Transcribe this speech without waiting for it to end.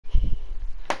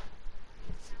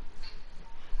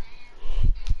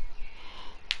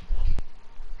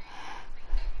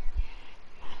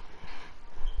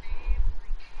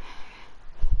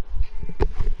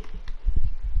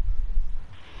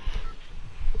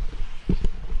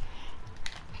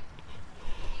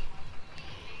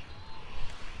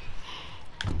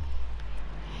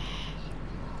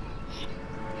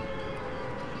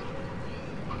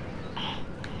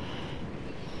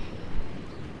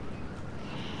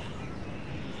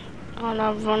don't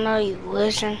know if I know you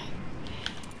listen.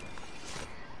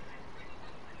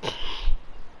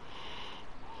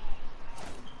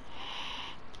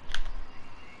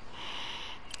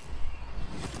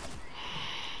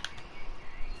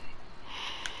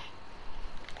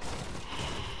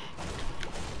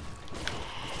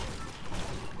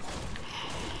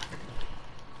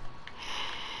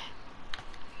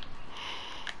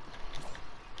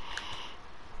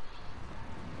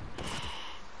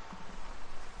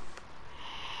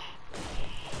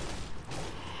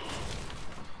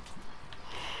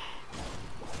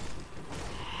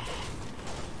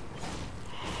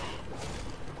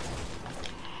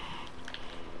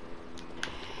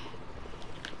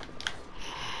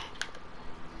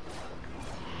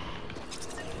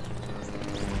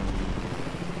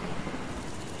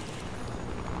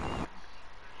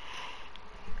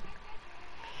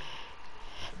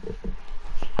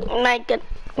 Make it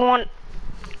one.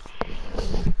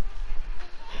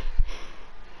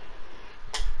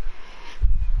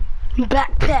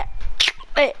 Backpack.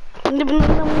 Hey.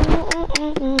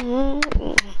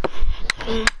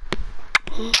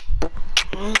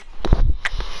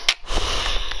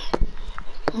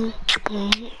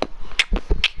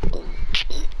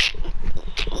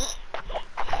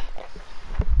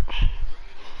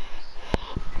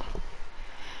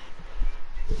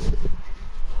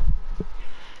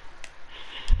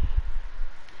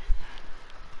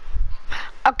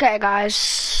 Okay,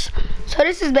 guys. So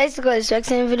this is basically a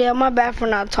spectating video. My bad for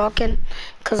not talking,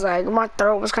 cause like my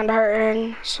throat was kind of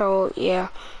hurting. So yeah.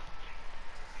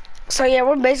 So yeah,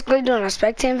 we're basically doing a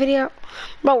spectating video.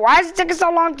 Bro, why is it taking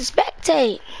so long to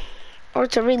spectate or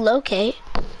to relocate,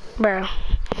 bro?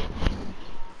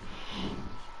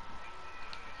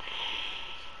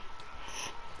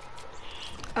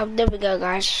 Oh, there we go,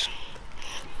 guys.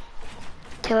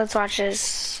 Okay, let's watch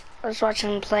this. Let's watch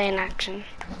him play in action.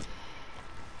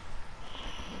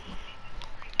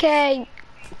 Okay,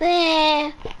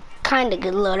 kind of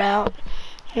good loadout.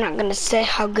 I'm not gonna say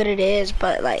how good it is,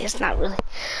 but like it's not really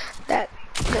that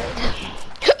good.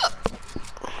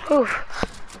 Oof.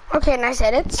 Okay, nice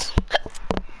edits.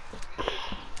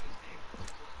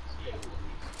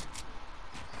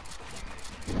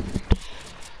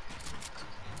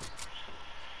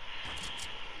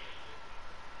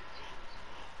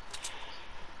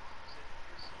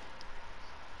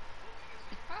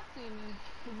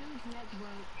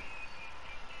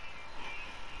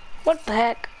 What the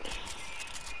heck?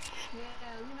 Yeah,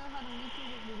 you know how the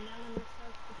YouTubers be mailing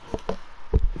themselves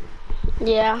to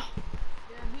Yeah.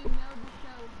 Yeah, he mailed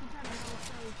himself, he tried to mail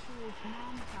himself to his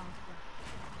mom's house, but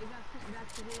it got sent back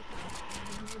to his house, and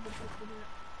his neighbor picked it up,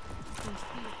 and he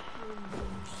couldn't do no with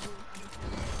other people.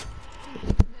 He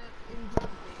picked it up and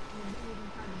dropped it, and then he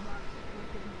tried to box it and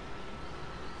couldn't do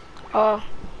it. Oh.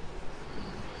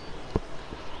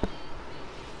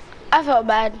 I felt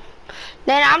bad.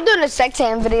 Then I'm doing a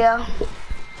spectating video.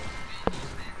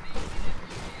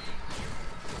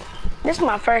 This is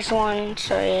my first one,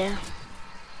 so yeah.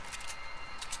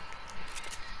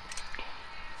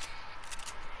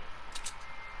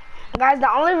 Guys,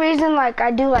 the only reason like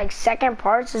I do like second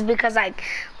parts is because I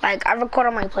record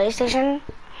on my PlayStation,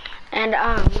 and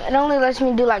it only lets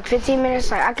me do like 15 minutes.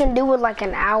 Like I can do it like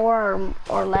an hour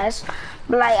or less,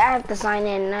 but like I have to sign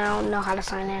in and I don't know how to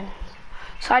sign in.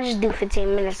 So I just do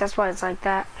 15 minutes, that's why it's like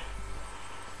that.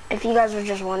 If you guys were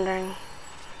just wondering.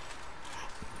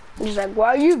 Just like,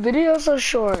 why are you videos so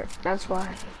short? That's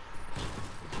why.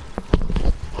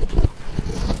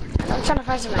 I'm trying to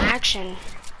find some action.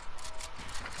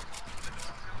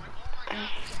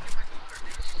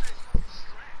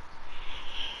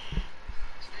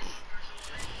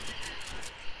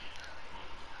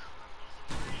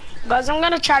 Guys, I'm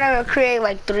gonna try to create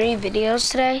like 3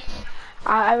 videos today.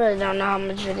 I really don't know how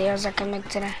much videos I can make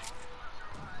today.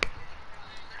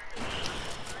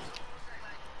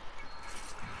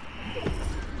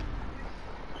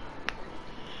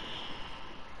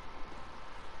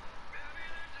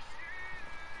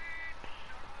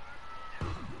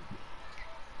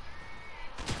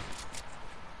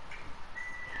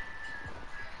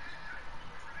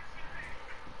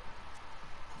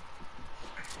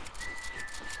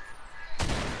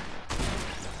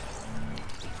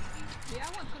 Yeah, I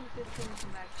want 2015 to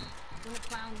come back, when the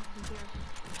clowns was here.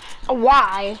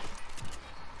 Why?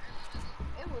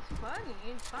 It was funny,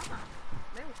 it's fun.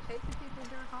 They was chasing people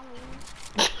during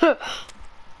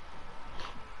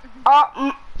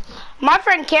Halloween. My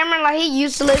friend Cameron, like he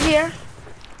used to live here.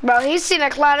 Bro, he seen a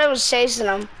clown that was chasing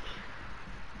him.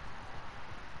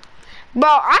 Bro,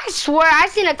 I swear I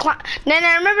seen a clown. Then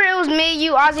I remember it was me,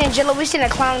 you, Ozzy, and Jilla. We seen a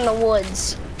clown in the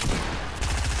woods.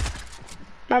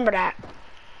 Remember that?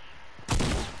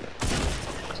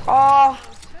 Oh,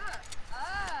 Shut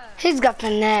up. he's got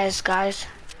finesse, guys.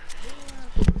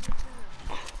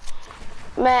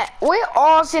 Man, we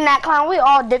all seen that clown. We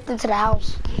all dipped into the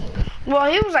house.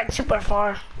 Well, he was like super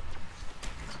far.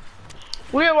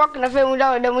 We were walking the field,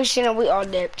 then we seen him. We all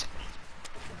dipped.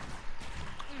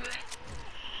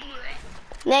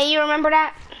 Now you remember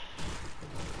that?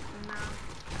 No.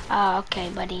 Oh, okay,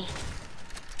 buddy.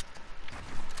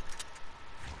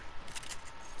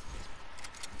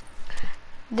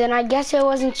 Then I guess it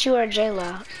wasn't you or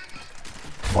Jayla.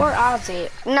 Or Ozzy.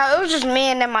 No, it was just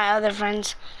me and then my other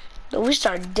friends. But we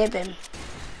started dipping.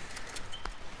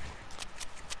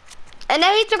 And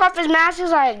then he took off his mask. He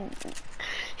was like,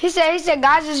 he said,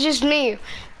 guys, it's just me.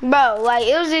 Bro, like,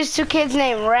 it was these two kids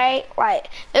named Ray. Like,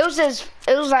 it was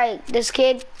like this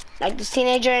kid, like this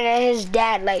teenager, and then his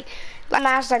dad, like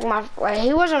mask, like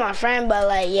he wasn't my friend, but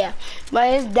like, yeah.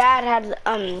 But his dad had,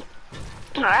 I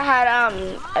had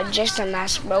a Jason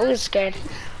mask, but we was scared.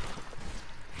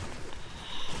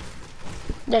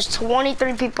 There's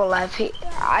 23 people left.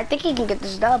 I think he can get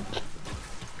this dub.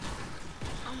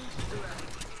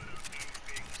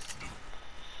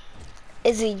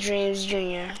 Izzy Dreams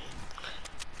Jr.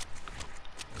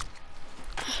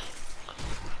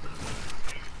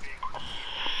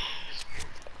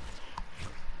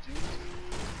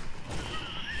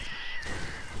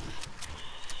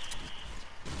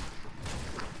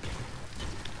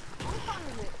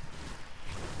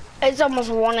 It's almost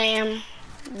 1 a.m.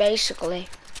 basically,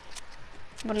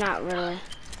 but not really.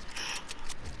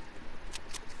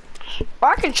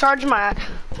 Well, I can charge my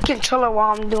controller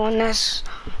while I'm doing this.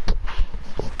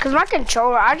 Cause my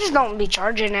controller, I just don't be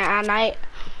charging it at night,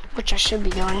 which I should be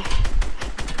doing.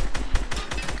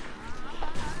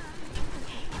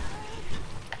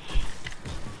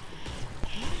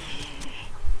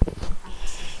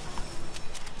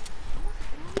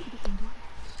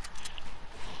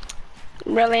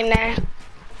 Really, nah.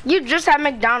 You just had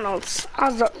McDonald's.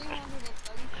 I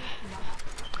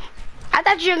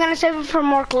thought you were gonna save it for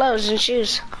more clothes and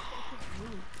shoes.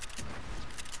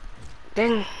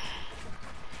 Dang.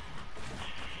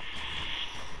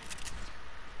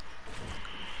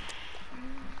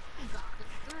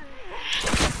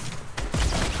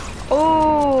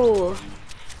 Oh,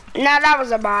 now that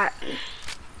was a bot.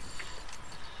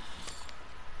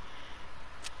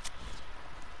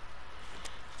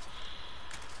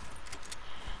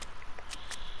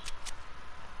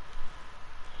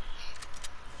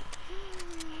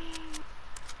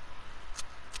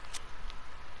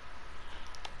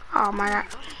 Oh my God.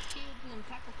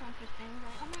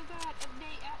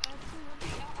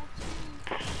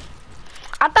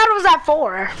 I thought it was at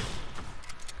 4.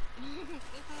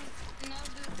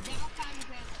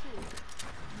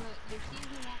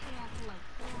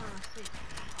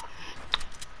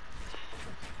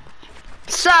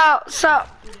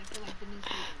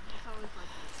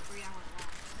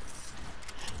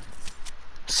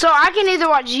 So I can either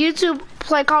watch YouTube,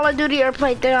 play Call of Duty, or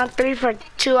play 3-on-3 for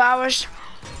 2 hours.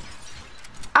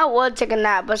 I would take a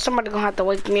nap, but somebody gonna have to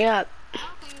wake me up.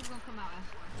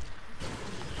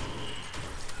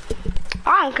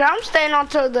 I don't care. I'm staying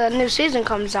until the new season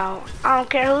comes out. I don't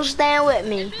care who's staying with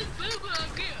me.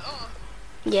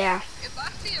 Yeah. If I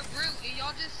see a brute and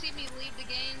y'all just see me leave the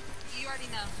game, you already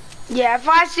know. Yeah, if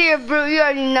I see a brute, you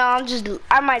already know.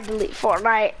 I might delete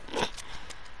Fortnite.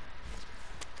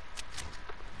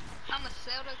 I'm a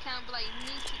Zelda account, but like new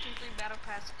season 3 battle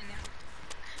pass in there.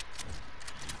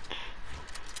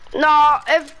 No,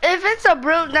 if it's a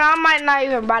brute, then I might not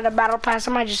even buy the battle pass.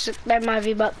 I might just spend my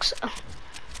V-Bucks.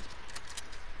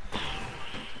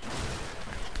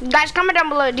 Guys, comment down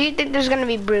below. Do you think there's gonna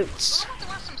be brutes? We'll have to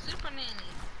watch some Super Nanny.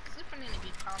 Super Nanny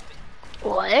be popping.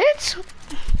 What?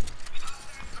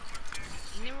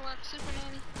 You never watched Super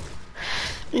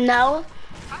Nanny? No.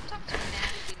 Pop-Tarts are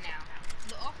nasty now.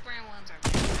 The off-brand ones are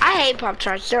better. I hate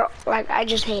Pop-Tarts. They're like, I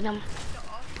just hate them. The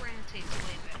off-brand tastes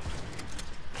way better.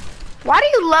 Why do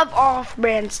you love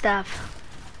off-brand stuff?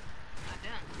 I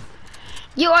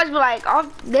don't. You always be like,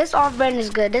 this off-brand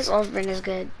is good. This off-brand is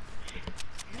good.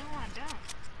 No, I don't.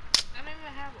 I don't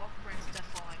even have off-brand stuff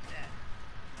all like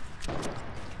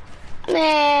that.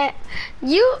 Man,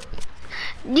 you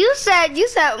said,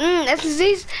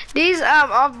 these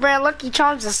off-brand Lucky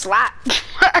Charms a slap.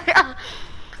 That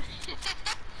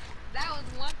was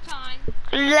one time.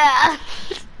 Nah.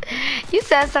 You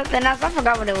said something else. I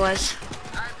forgot what it was.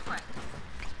 Alright, be quiet.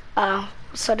 Oh,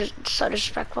 so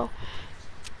disrespectful.